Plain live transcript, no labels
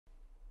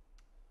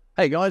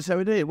Hey guys, how are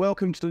we doing?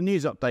 Welcome to the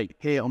news update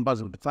here on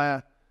Buzzing with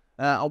Pattaya.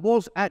 I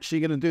was actually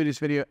going to do this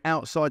video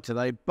outside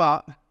today,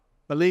 but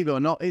believe it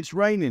or not, it's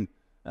raining.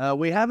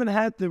 We haven't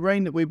had the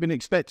rain that we've been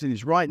expecting.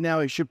 Right now,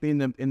 it should be in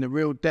the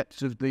real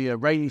depths of the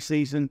rainy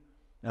season,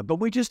 but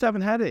we just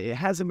haven't had it. It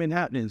hasn't been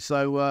happening.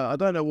 So I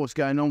don't know what's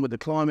going on with the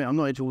climate. I'm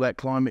not into all that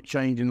climate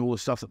change and all the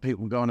stuff that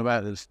people are going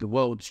about. The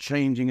world's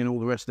changing and all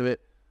the rest of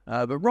it.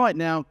 But right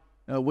now,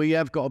 we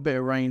have got a bit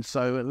of rain,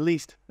 so at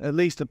least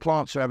the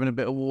plants are having a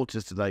bit of water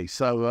today.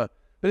 So,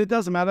 but it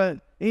doesn't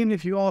matter. Even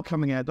if you are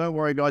coming out, don't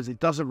worry, guys. It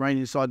doesn't rain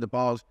inside the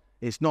bars.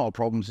 It's not a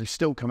problem. So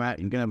still come out.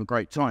 You're gonna have a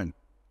great time.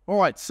 All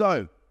right.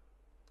 So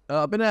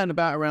I've been out and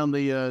about around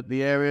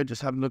the area,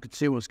 just having a look and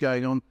see what's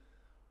going on.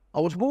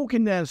 I was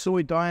walking down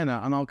Soy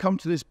Diana, and I'll come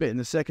to this bit in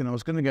a second. I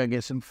was going to go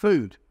get some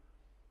food,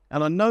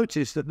 and I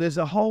noticed that there's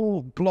a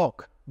whole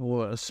block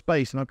or a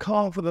space, and I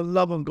can't for the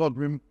love of God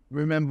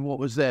remember what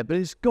was there, but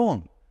it's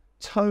gone.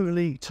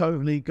 Totally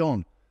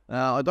gone.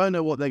 I don't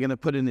know what they're going to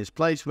put in its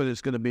place, whether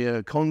it's going to be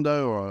a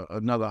condo or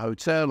another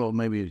hotel, or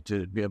maybe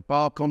to be a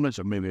bar complex,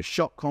 or maybe a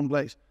shop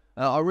complex.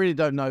 I really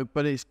don't know,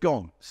 but it's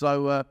gone.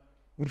 So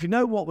if you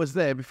know what was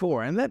there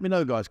before, and let me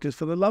know, guys, because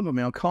for the love of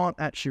me, I can't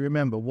actually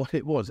remember what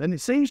it was. And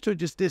it seems to have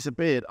just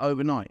disappeared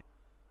overnight.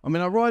 I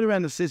mean, I ride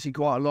around the city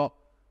quite a lot,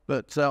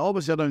 but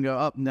obviously I don't go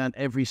up and down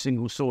every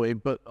single soy,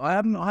 but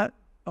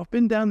I've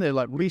been down there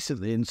like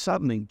recently, and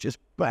suddenly just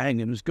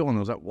bang, and it was gone. I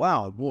was like,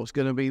 wow, what's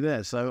going to be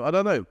there? So I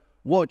don't know.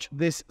 Watch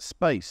this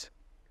space.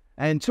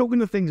 And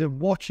talking of things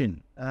of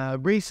watching,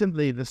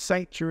 recently the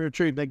Sanctuary of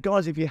Truth. Now,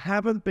 guys, if you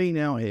haven't been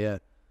out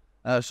here,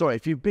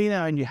 if you've been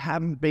out and you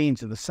haven't been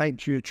to the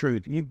Sanctuary of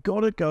Truth, you've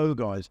got to go,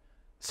 guys.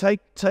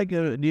 Take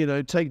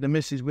the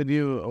missus with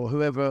you or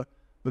whoever,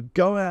 but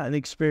go out and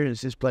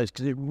experience this place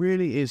because it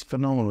really is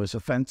phenomenal. It's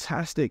a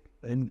fantastic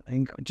and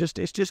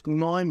it's just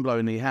mind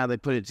blowing how they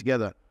put it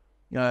together.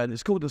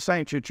 It's called the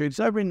Sanctuary of Truth. It's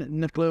over in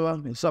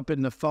Naklua. It's up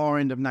in the far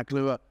end of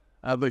Naklua.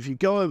 But if you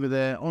go over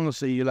there,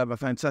 honestly, you'll have a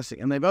fantastic.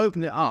 And they've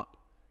opened it up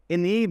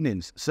in the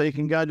evenings, so you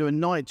can go do a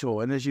night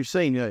tour. And as you've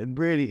seen, it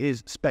really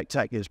is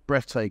spectacular. It's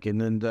breathtaking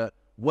and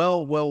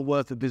well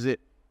worth a visit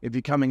if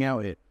you're coming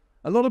out here.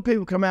 A lot of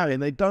people come out here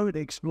and they don't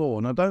explore,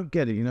 and I don't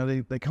get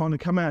it. They kind of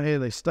come out here,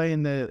 they stay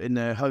in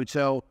their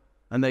hotel,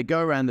 and they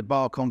go around the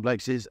bar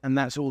complexes, and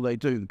that's all they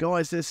do.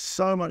 Guys, there's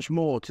so much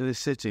more to this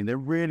city. There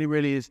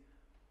really is.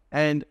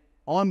 And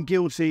I'm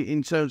guilty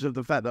in terms of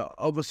the fact that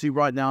obviously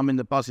right now I'm in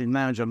the buzzing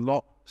lounge a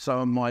lot,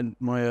 so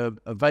my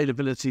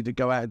availability to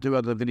go out and do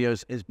other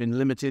videos has been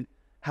limited.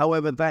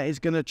 However, that is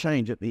going to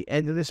change at the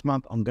end of this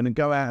month. I'm going to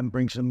go out and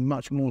bring some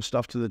much more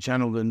stuff to the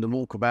channel than the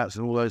walkabouts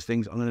and all those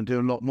things. I'm going to do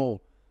a lot more.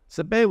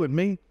 So bear with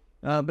me.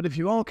 But if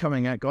you are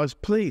coming out, guys,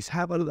 please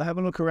have a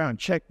look around.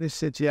 Check this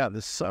city out.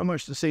 There's so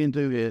much to see and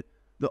do here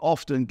that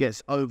often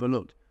gets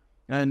overlooked.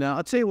 And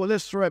I'll tell you what,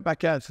 let's throw it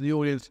back out to the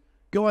audience.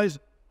 Guys,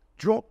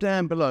 drop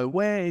down below.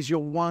 Where is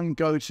your one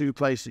go-to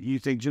place that you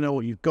think, you know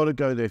what, you've got to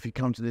go there if you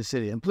come to this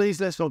city? And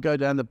please, let's not go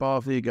down the bar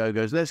for the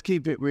go-go's. Let's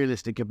keep it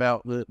realistic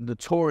about the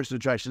tourist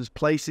attractions,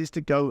 places to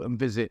go and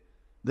visit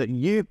that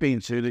you've been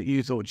to that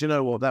you thought, you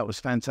know what, that was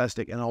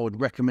fantastic, and I would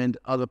recommend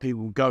other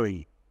people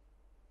going.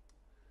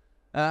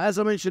 As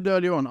I mentioned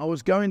earlier on, I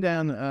was going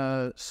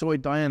down Soy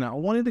Diana. I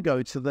wanted to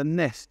go to the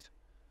Nest.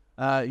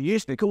 It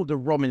used to be called the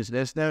Robin's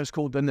Nest. Now it's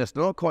called the Nest.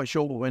 I'm not quite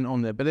sure what went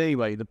on there. But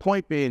anyway, the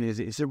point being is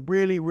it's a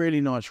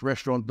really nice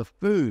restaurant. The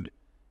food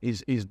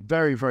is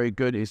very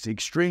good. It's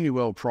extremely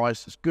well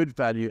priced. It's good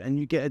value. And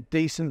you get a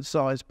decent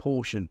sized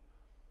portion.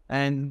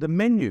 And the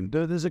menu,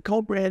 there's a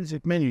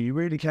comprehensive menu. You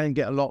really can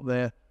get a lot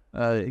there.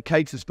 It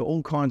caters for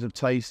all kinds of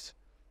tastes.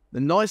 The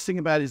nice thing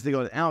about it is they've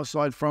got an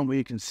outside front where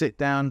you can sit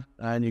down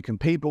and you can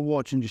people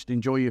watch and just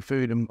enjoy your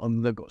food.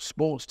 And they've got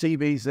sports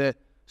TVs there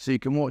so you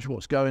can watch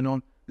what's going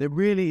on. There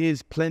really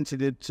is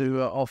plenty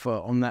to offer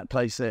on that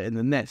place there in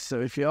the Nest. So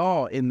if you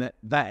are in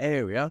that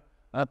area,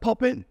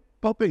 pop in,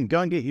 go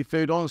and get your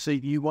food. Honestly,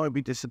 you won't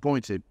be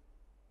disappointed.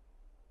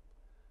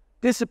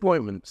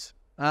 Disappointments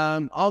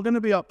are going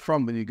to be up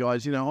front with you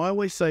guys. I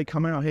always say,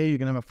 come out here, you're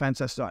going to have a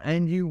fantastic time,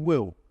 and you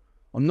will.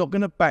 I'm not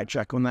going to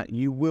backtrack on that.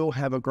 You will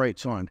have a great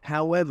time.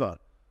 However,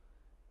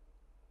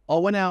 I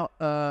went out,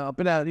 I've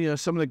been out,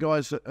 some of the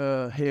guys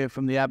here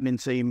from the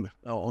admin team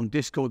on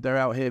Discord, they're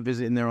out here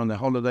visiting, they're on their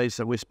holidays,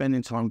 so we're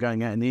spending time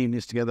going out in the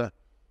evenings together.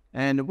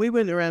 And we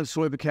went around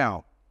Soy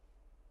Buakhao.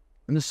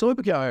 And the Soy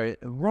Buakhao area,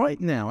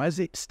 right now, as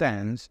it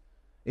stands,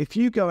 if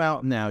you go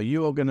out now,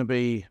 you are going to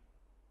be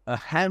a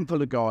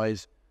handful of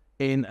guys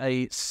in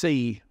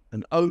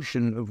an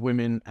ocean of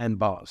women and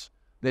bars.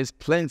 There's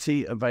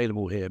plenty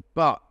available here,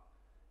 but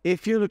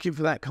if you're looking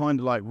for that kind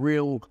of like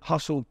real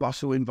hustle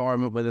bustle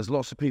environment where there's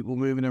lots of people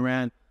moving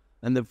around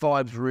and the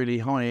vibe's really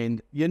high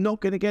end, you're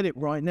not going to get it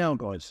right now,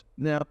 guys.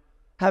 Now,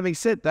 having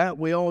said that,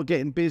 we are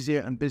getting busier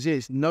and busier.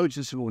 It's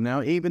noticeable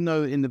now, even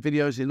though in the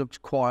videos it looks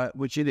quiet,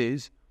 which it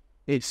is,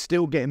 it's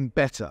still getting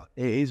better.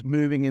 It is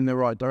moving in the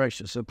right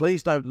direction. So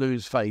please don't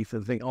lose faith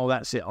and think, oh,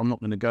 that's it, I'm not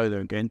going to go there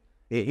again.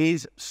 It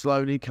is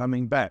slowly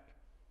coming back.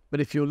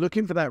 But if you're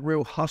looking for that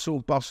real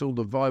hustle bustle,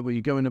 the vibe where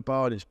you go in a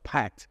bar and it's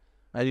packed,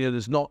 and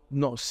there's not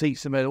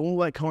seats available, all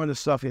that kind of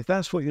stuff. If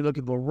that's what you're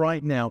looking for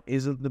right now,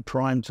 isn't the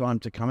prime time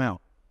to come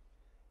out.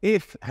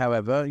 If,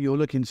 however, you're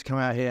looking to come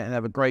out here and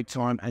have a great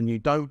time and you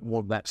don't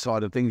want that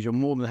side of things, you're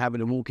more than happy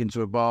to walk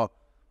into a bar.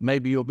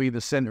 Maybe you'll be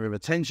the center of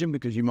attention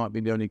because you might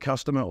be the only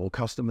customer, or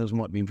customers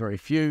might be very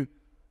few.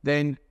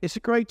 Then it's a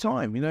great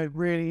time, it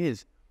really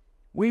is.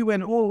 We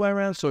went all the way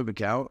around Soi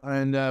Buakhao,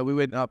 and we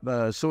went up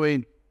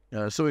Soi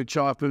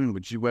Chai Phoon,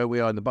 which is where we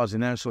are in the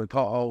buzzing now, Soi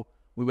Pothole.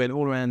 We went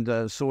all around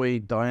Soi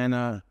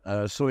Diana,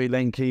 Soi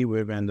Lenki,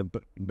 we're around the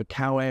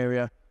Buakhao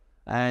area.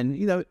 And,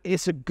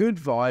 it's a good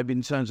vibe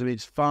in terms of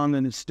it's fun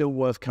and it's still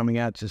worth coming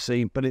out to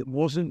see. But it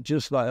wasn't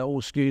just like, oh,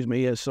 excuse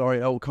me, yeah,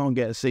 sorry, oh, can't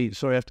get a seat,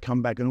 sorry, I have to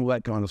come back and all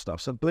that kind of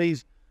stuff. So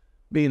please,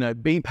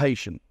 be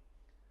patient.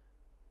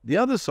 The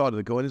other side of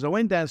the coin is I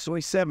went down Soi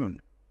 7.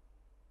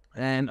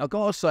 And I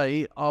got to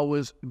say, I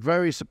was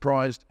very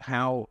surprised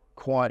how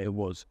quiet it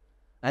was.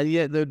 And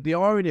yet the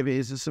irony of it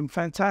is there's some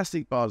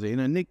fantastic bars here.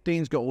 Nick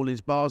Dean's got all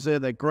his bars there.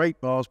 They're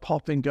great bars.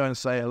 Pop in, go and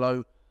say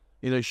hello.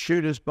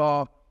 Shooter's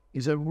Bar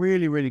is a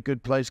really, really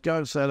good place. Go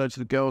and say hello to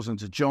the girls and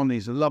to John.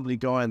 He's a lovely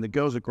guy, and the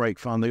girls are great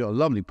fun. They got a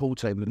lovely pool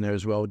table in there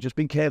as well. Just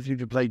be careful if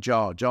you play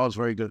Jar. Jar's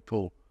very good at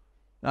pool.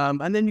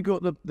 And then you've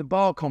got the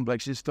bar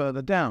complexes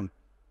further down.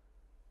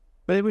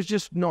 But it was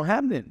just not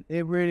happening.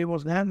 It really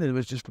wasn't happening. There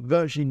was just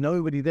virtually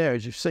nobody there,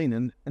 as you've seen.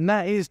 And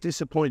that is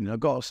disappointing. I've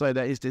got to say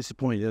that is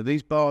disappointing.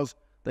 These bars,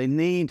 they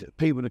need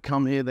people to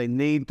come here. They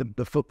need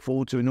the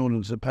footfall in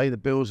order to pay the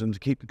bills and to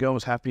keep the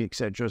girls happy,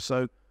 etc.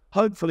 So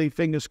hopefully,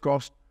 fingers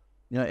crossed,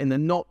 in the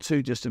not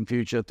too distant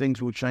future,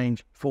 things will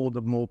change for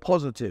the more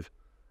positive.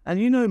 And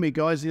you know me,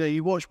 guys,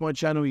 you watch my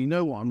channel, you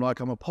know what I'm like.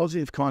 I'm a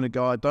positive kind of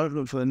guy. I don't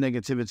look for the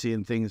negativity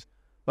in things.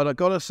 But I've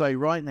got to say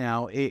right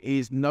now, it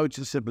is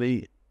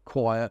noticeably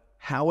quiet.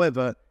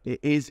 However, it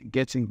is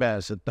getting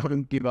better. So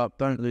don't give up.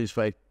 Don't lose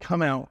faith.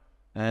 Come out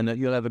and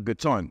you'll have a good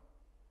time.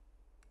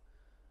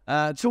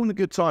 Talking of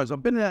good times,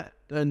 I've been at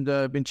and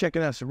been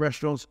checking out some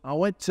restaurants. I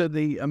went to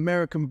the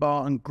American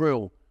Bar and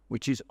Grill,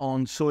 which is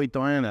on Soi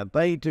Diana.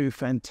 They do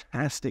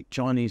fantastic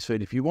Chinese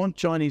food. If you want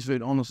Chinese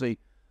food, honestly,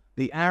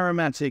 the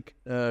aromatic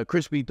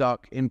crispy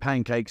duck in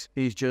pancakes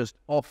is just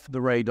off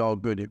the radar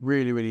good. It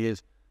really, really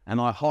is. And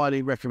I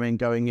highly recommend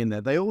going in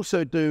there. They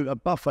also do a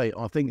buffet.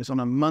 I think it's on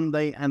a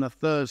Monday and a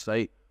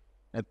Thursday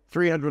at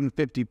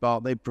 350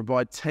 baht. They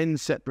provide 10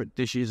 separate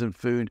dishes and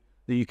food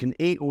that you can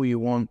eat all you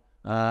want.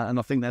 And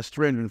I think that's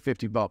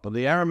 350 baht. But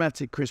the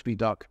aromatic crispy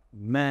duck,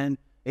 man,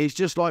 it's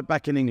just like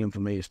back in England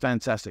for me. It's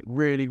fantastic.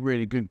 Really,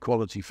 really good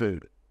quality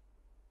food.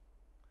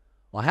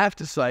 I have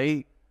to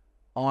say,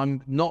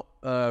 I'm not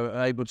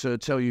able to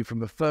tell you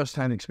from a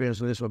first-hand experience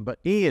on this one, but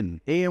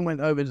Ian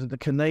went over to the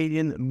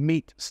Canadian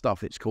meat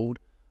stuff, it's called,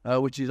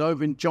 which is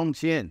over in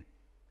Jomtien.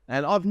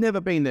 And I've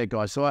never been there,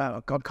 guys, so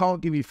I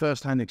can't give you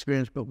first-hand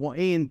experience. But what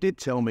Ian did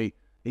tell me,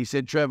 he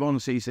said, Trev,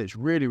 honestly, he said it's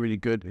really, really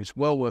good. It's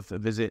well worth a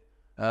visit.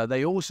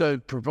 They also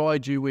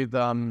provide you with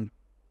the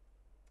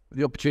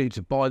opportunity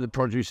to buy the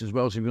produce as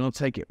well. So if you want to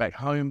take it back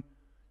home,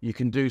 you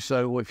can do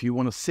so. Or if you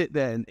want to sit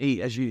there and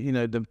eat, as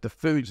the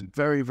food's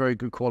very, very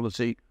good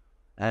quality.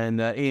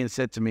 And Ian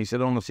said to me, he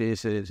said, honestly,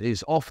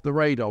 it's off the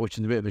radar, which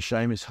is a bit of a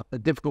shame. It's a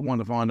difficult one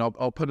to find.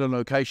 I'll put a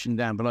location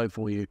down below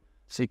for you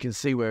so you can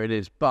see where it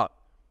is. But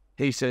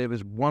he said it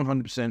was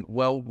 100%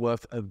 well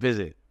worth a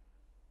visit.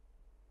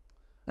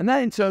 And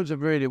that in terms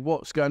of really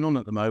what's going on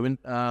at the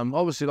moment.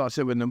 Obviously, like I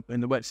said,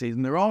 in the wet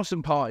season, there are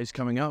some parties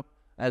coming up,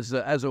 as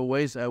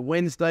always.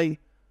 Wednesday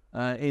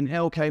in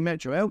LK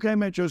Metro. LK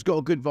Metro's got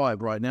a good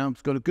vibe right now.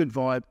 It's got a good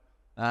vibe.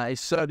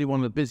 It's certainly one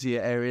of the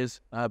busier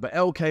areas. But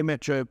LK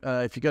Metro,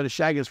 if you go to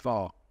Shaggers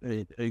Far,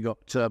 you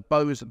got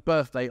Bo's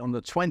birthday on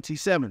the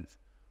 27th.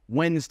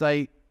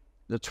 Wednesday,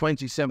 the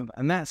 27th.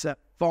 And that's at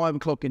 5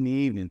 o'clock in the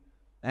evening.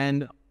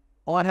 And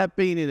I have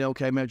been in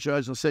LK Metro.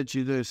 As I said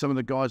to you, some of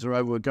the guys are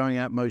over, we're going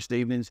out most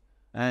evenings.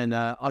 And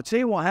I'll tell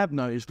you what I have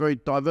noticed, very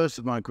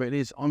diversified quickly,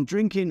 is I'm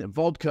drinking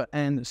vodka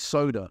and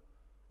soda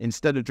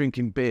instead of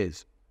drinking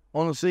beers.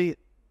 Honestly,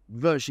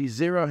 virtually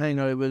zero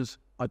hangovers.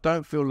 I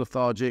don't feel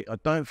lethargic. I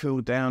don't feel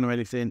down or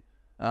anything.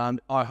 I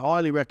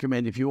highly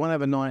recommend, if you want to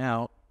have a night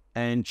out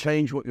and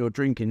change what you're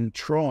drinking,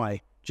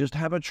 just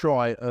have a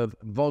try of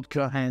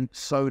vodka and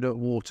soda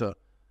water.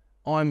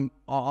 I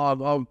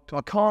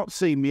can't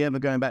see me ever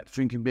going back to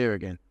drinking beer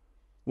again.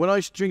 When I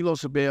used to drink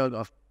lots of beer,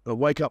 I'd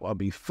wake up, I'd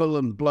be full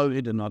and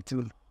bloated, and I'd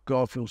think,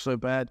 God, I feel so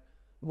bad.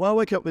 Well, I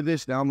wake up with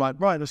this now, I'm like,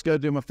 right, let's go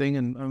do my thing,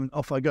 and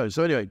off I go.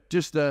 So anyway,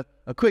 just a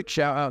quick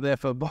shout out there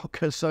for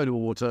vodka soda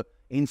water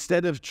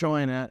instead of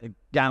trying out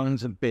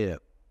gallons of beer.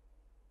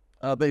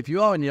 But if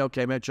you are in the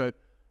LK Metro,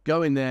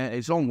 go in there.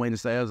 It's on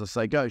Wednesday, as I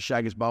say. Go to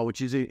Shaggers Bar, which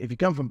is, if you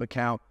come from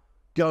Buakhao,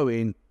 go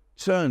in,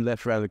 turn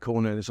left around the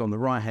corner, and it's on the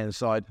right-hand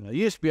side. It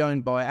used to be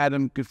owned by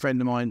Adam, good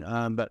friend of mine,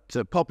 but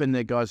pop in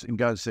there, guys, and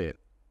go and see it.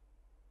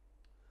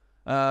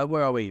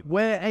 Where are we?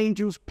 Where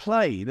Angels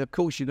Play. Of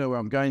course, you know where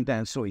I'm going,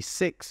 down Soi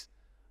 6.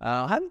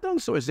 I haven't done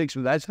Soi 6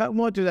 with that. In fact, I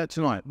might do that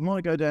tonight.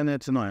 Might go down there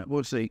tonight.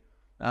 We'll see.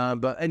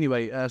 But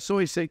anyway,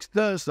 Soi 6,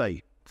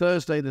 Thursday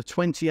the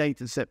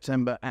 28th of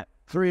September at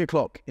 3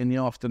 o'clock in the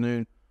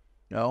afternoon.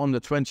 on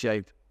the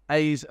 28th,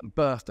 A's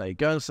birthday.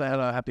 Go and say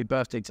hello, happy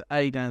birthday to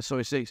A down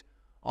Soy 6.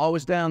 I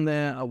was down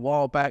there a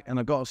while back, and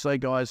I got to say,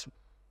 guys,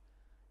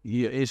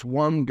 yeah, it's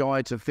 1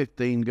 guy to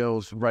 15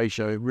 girls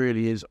ratio. It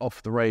really is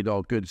off the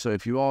radar good. So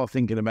if you are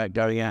thinking about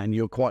going out and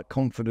you're quite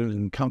confident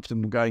and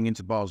comfortable going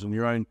into bars on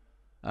your own,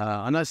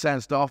 I know it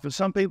sounds daft, but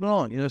some people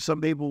aren't. You know,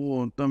 some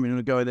people don't really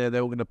want to go there.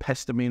 They're all going to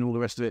pester me and all the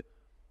rest of it.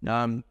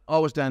 I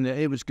was down there.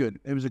 It was good.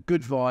 It was a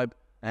good vibe,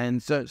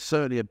 and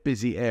certainly a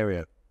busy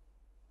area.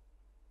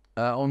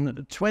 On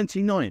the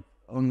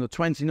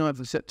 29th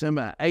of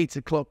September at 8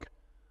 o'clock,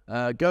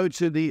 go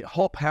to the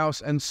Hop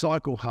House and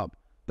Cycle Hub.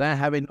 They're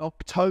having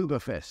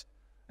Oktoberfest,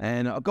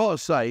 and I've got to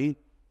say,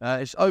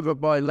 it's over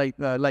by Lake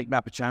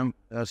Mapachan,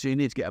 so you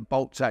need to get a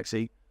bulk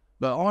taxi.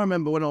 But I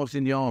remember when I was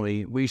in the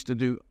army, we used to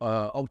do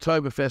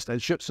Oktoberfest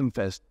and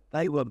Schützenfest.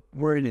 They were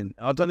brilliant.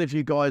 I don't know if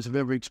you guys have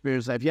ever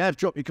experienced that. If you have,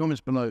 drop your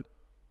comments below.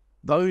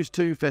 Those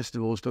 2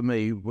 festivals for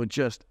me were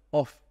just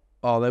off.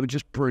 Oh, they were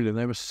just brilliant.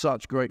 They were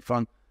such great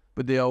fun.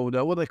 With the old,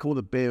 what they call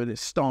the beer,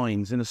 it's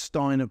steins, in a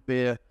stein of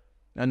beer,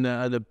 and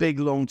the big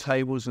long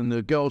tables, and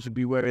the girls would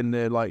be wearing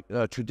their like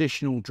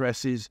traditional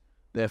dresses,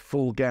 their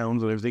full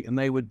gowns and everything, and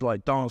they would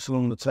like dance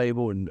along the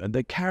table, and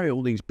they carry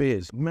all these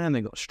beers. Man,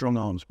 they got strong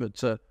arms.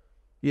 But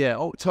yeah,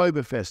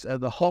 Oktoberfest at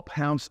the Hop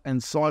House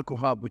and Cycle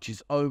Hub, which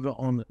is over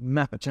on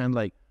Mapachan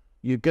Lake.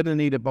 You're going to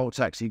need a bulk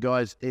taxi,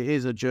 guys. It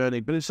is a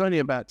journey, but it's only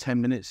about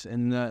 10 minutes.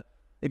 And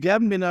if you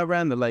haven't been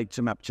around the lake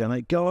to Mapachan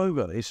Lake, go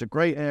over. It's a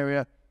great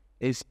area.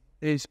 It's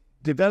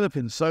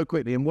developing so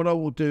quickly. And what I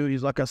will do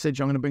is, like I said,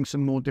 I'm going to bring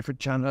some more different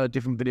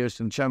videos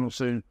to the channel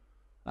soon.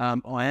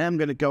 I am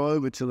going to go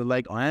over to the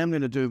lake. I am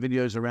going to do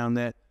videos around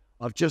there.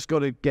 I've just got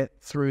to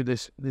get through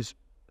this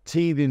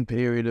teething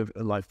period of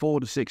like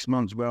 4 to 6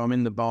 months where I'm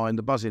in the bar, in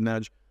the buzzing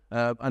lounge.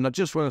 And I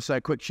just want to say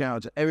a quick shout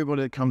out to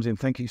everybody that comes in.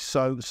 Thank you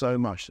so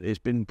much. It's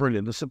been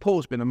brilliant. The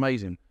support's been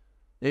amazing.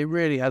 It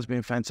really has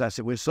been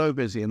fantastic. We're so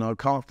busy, and I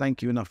can't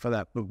thank you enough for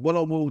that. But what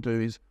I will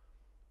do is,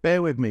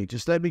 bear with me.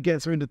 Just let me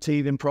get through the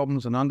teething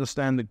problems and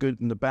understand the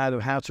good and the bad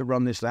of how to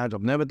run this lounge.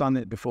 I've never done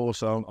it before,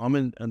 so I'm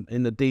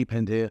in the deep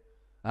end here.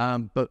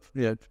 But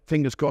you know,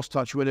 fingers crossed,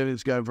 touch wood,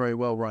 it's going very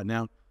well right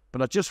now.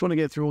 But I just want to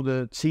get through all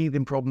the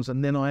teething problems,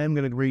 and then I am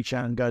going to reach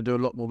out and go do a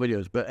lot more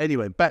videos. But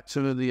anyway, back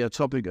to the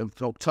topic of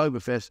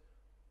Oktoberfest.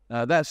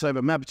 That's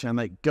over Mapachan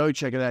Lake. Go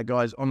check it out,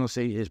 guys.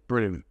 Honestly, it's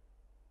brilliant.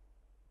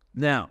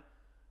 Now,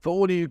 for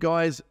all of you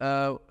guys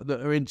that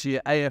are into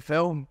your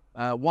AFL,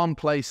 one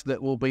place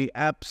that will be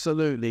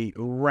absolutely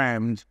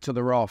rammed to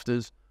the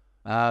rafters,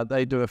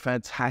 they do a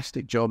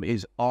fantastic job,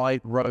 is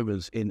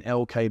iRovers in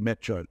LK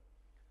Metro.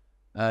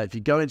 If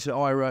you go into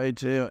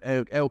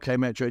LK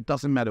Metro, it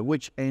doesn't matter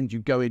which end you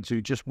go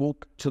into, just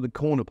walk to the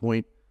corner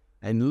point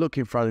and look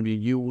in front of you,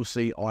 you will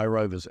see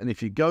iRovers. And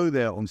if you go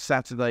there on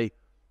Saturday,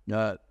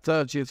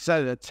 30th,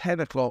 Saturday at 10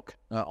 o'clock,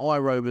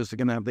 iRovers are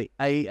going to have the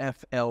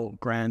AFL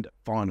Grand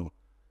Final.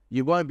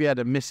 You won't be able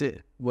to miss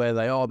it where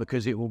they are,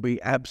 because it will be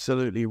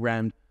absolutely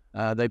rammed.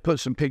 They put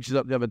some pictures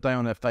up the other day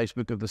on their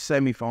Facebook of the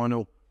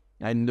semi-final,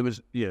 and there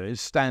was, it's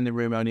standing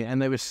room only,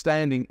 and they were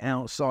standing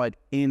outside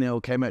in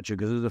LK Metro,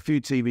 because there's a few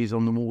TVs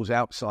on the walls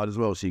outside as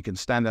well, so you can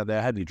stand out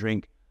there, have your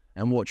drink,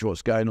 and watch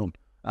what's going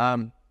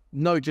on.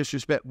 No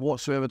disrespect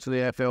whatsoever to the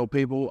AFL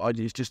people.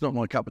 It's just not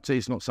my cup of tea.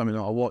 It's not something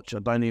that I watch. I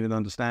don't even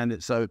understand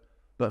it. So,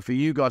 but for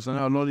you guys, I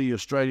know a lot of you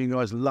Australian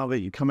guys love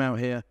it. You come out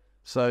here.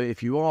 So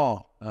if you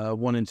are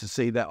wanting to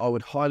see that, I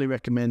would highly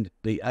recommend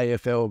the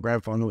AFL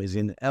Grand Final is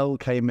in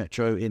LK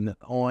Metro in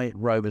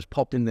iRovers.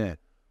 Pop in there.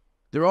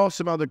 There are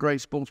some other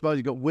great sports bars.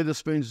 You've got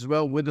Witherspoons as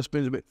well.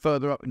 Witherspoons a bit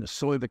further up in the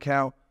Soy the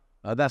Cow.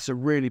 That's a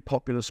really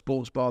popular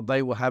sports bar.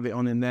 They will have it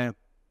on in there.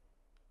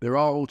 There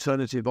are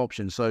alternative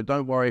options, so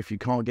don't worry if you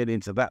can't get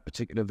into that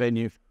particular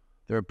venue.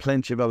 There are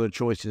plenty of other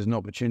choices and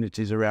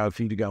opportunities around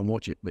for you to go and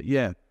watch it. But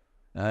yeah,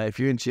 if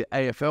you're into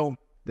AFL,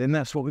 then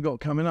that's what we've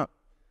got coming up.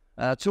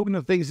 Talking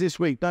of things this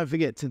week, don't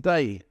forget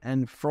today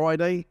and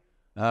Friday,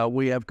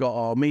 we have got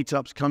our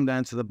meetups. Come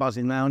down to the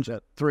Buzzing Lounge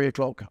at 3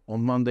 o'clock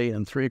on Monday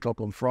and 3 o'clock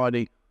on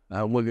Friday.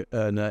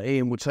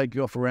 Ian will take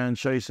you off around,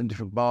 show you some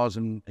different bars,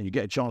 and you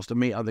get a chance to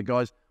meet other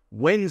guys.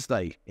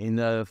 Wednesday, in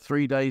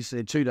 2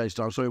 days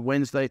time, sorry,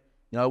 Wednesday,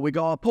 we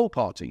got our pool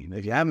party.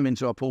 If you haven't been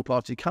to our pool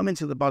party, come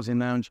into the Buzzing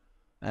Lounge,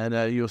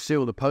 and you'll see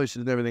all the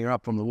posters and everything are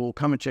up on the wall.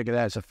 Come and check it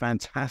out. It's a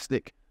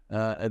fantastic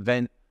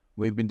event.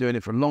 We've been doing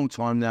it for a long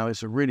time now.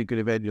 It's a really good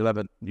event.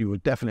 You will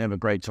definitely have a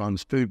great time.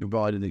 There's food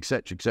provided,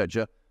 etc.,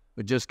 etc.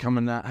 But just come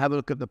and have a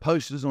look at the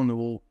posters on the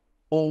wall.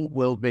 All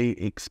will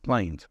be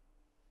explained.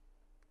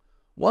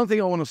 One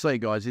thing I want to say,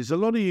 guys, is a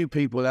lot of you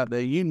people out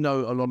there, you know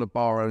a lot of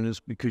bar owners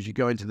because you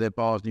go into their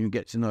bars and you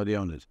get to know the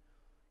owners.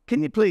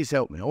 Can you please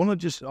help me? I want to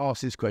just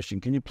ask this question.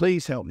 Can you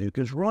please help me?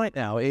 Because right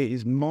now it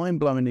is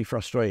mind-blowingly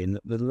frustrating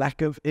that the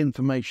lack of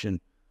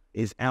information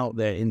is out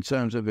there in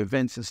terms of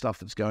events and stuff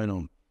that's going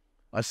on.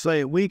 I say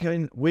it week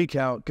in, week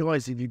out,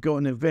 guys, if you've got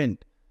an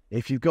event,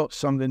 if you've got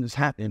something that's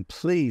happening,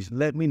 please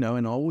let me know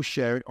and I will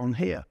share it on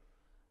here.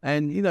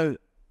 And,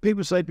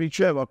 people say to me,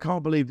 Trevor, I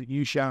can't believe that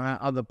you shout out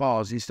other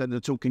bars instead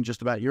of talking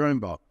just about your own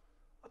bar.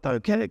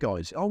 don't care,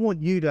 guys. I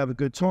want you to have a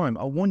good time.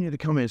 I want you to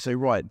come in and say,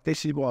 right,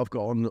 this is what I've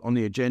got on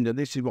the agenda.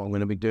 This is what I'm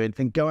going to be doing.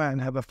 Then go out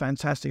and have a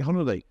fantastic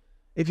holiday.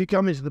 If you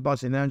come into the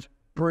Buzzing Lounge,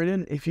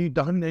 brilliant. If you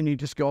don't, then you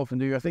just go off and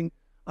do your thing.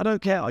 I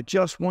don't care. I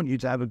just want you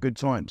to have a good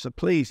time. So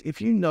please,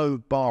 if you know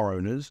bar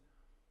owners,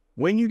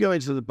 when you go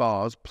into the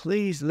bars,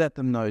 please let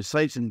them know.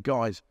 Say to them,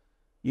 guys,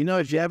 you know,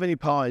 if you have any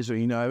parties or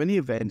you know any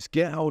events,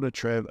 get hold of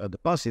Trev at the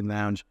Buzzing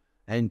Lounge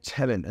and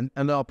tell him.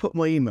 And I'll put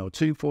my email,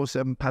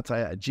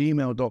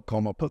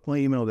 247pattaya@gmail.com. I'll put my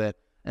email there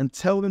and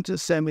tell them to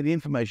send me the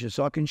information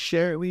so I can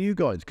share it with you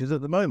guys. Because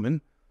at the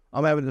moment,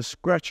 I'm having to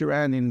scratch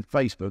around in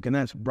Facebook, and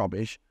that's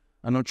rubbish.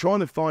 And I'm trying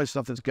to find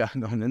stuff that's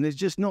going on, and there's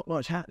just not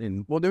much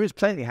happening. Well, there is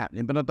plenty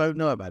happening, but I don't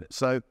know about it.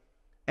 So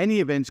any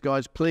events,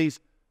 guys, please,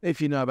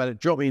 if you know about it,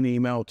 drop me an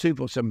email,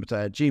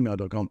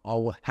 247pattaya@gmail.com. I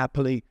will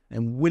happily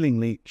and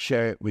willingly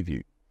share it with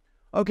you.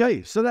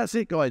 Okay, so that's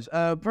it, guys.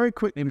 Very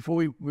quickly,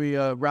 before we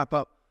wrap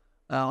up,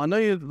 I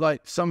know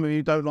some of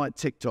you don't like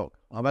TikTok.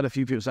 I've had a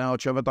few people say, oh,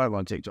 Trevor, I don't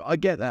like TikTok. I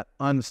get that.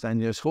 I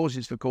understand. There's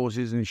horses for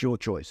courses, and it's your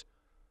choice.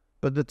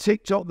 But the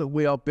TikTok that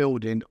we are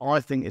building, I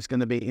think is going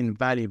to be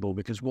invaluable,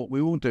 because what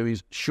we will do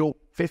is short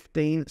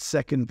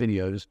 15-second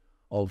videos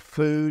of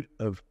food,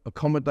 of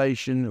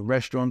accommodation,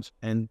 restaurants,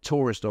 and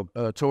tourist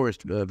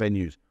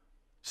venues.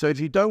 So if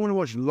you don't want to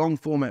watch long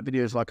format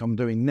videos like I'm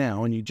doing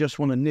now, and you just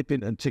want to nip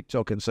into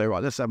TikTok and say,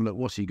 right, let's have a look,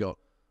 what's he got?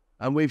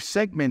 And we've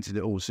segmented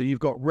it all. So you've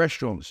got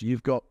restaurants,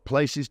 you've got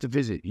places to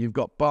visit, you've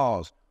got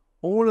bars.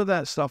 All of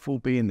that stuff will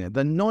be in there.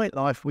 The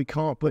nightlife we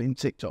can't put in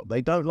TikTok.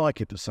 They don't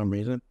like it for some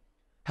reason.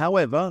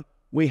 However,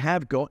 we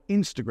have got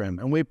Instagram,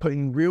 and we're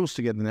putting reels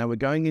together now. We're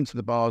going into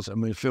the bars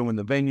and we're filming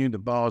the venue, the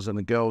bars and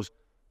the girls,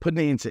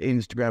 putting it into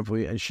Instagram for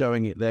you and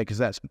showing it there, because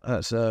that's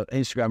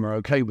Instagram are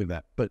okay with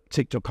that. But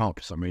TikTok can't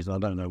for some reason. I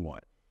don't know why.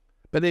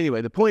 But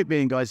anyway, the point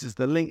being, guys, is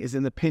the link is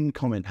in the pinned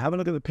comment. Have a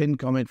look at the pinned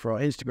comment for our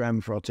Instagram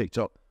and for our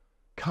TikTok.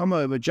 Come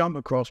over, jump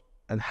across,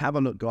 and have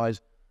a look,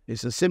 guys.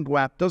 It's a simple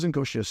app. Doesn't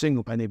cost you a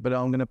single penny, but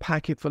I'm going to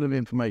pack it full of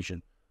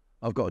information.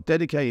 I've got a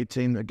dedicated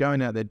team that are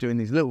going out there doing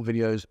these little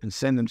videos and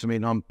send them to me,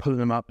 and I'm pulling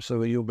them up so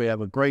that you'll be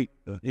have a great,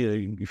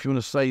 if you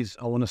want to stay,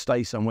 I want to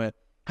stay somewhere,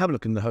 have a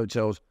look in the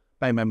hotels.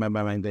 Bang, bang, bang,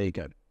 bang, bang. There you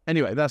go.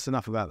 Anyway, that's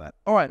enough about that.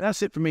 All right,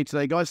 that's it for me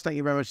today, guys. Thank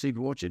you very much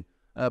for watching.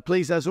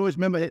 Please, as always,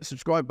 remember, hit the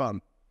subscribe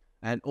button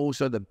and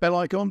also the bell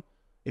icon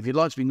if you'd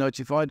like to be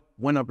notified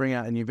when I bring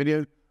out a new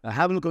video.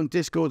 Have a look on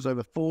Discord. There's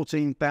over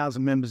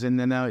 14,000 members in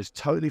there now. It's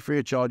totally free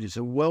of charge. It's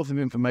a wealth of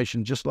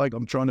information, just like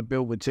I'm trying to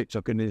build with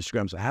TikTok and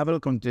Instagram. So have a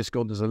look on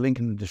Discord. There's a link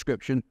in the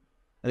description.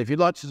 And if you'd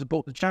like to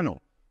support the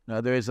channel,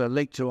 there is a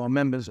link to our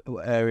members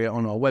area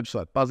on our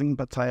website,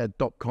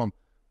 buzzingpattaya.com.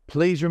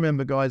 Please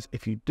remember, guys,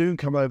 if you do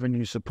come over and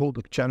you support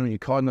the channel, you're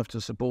kind enough to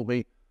support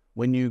me,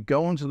 when you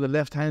go onto the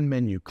left-hand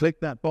menu,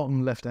 click that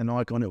bottom left-hand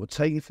icon. It will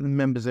take you to the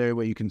members area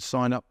where you can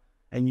sign up,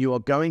 and you are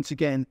going to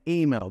get an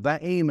email.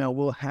 That email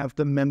will have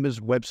the members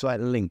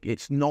website link.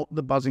 It's not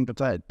the Buzzing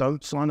Pattaya.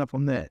 Don't sign up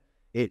on there.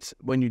 It's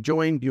when you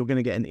join, you're going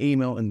to get an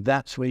email, and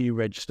that's where you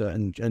register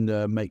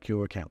and make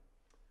your account.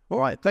 All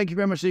right. Thank you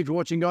very much for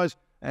watching, guys.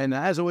 And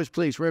as always,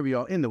 please, wherever you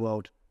are in the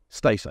world,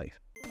 stay safe.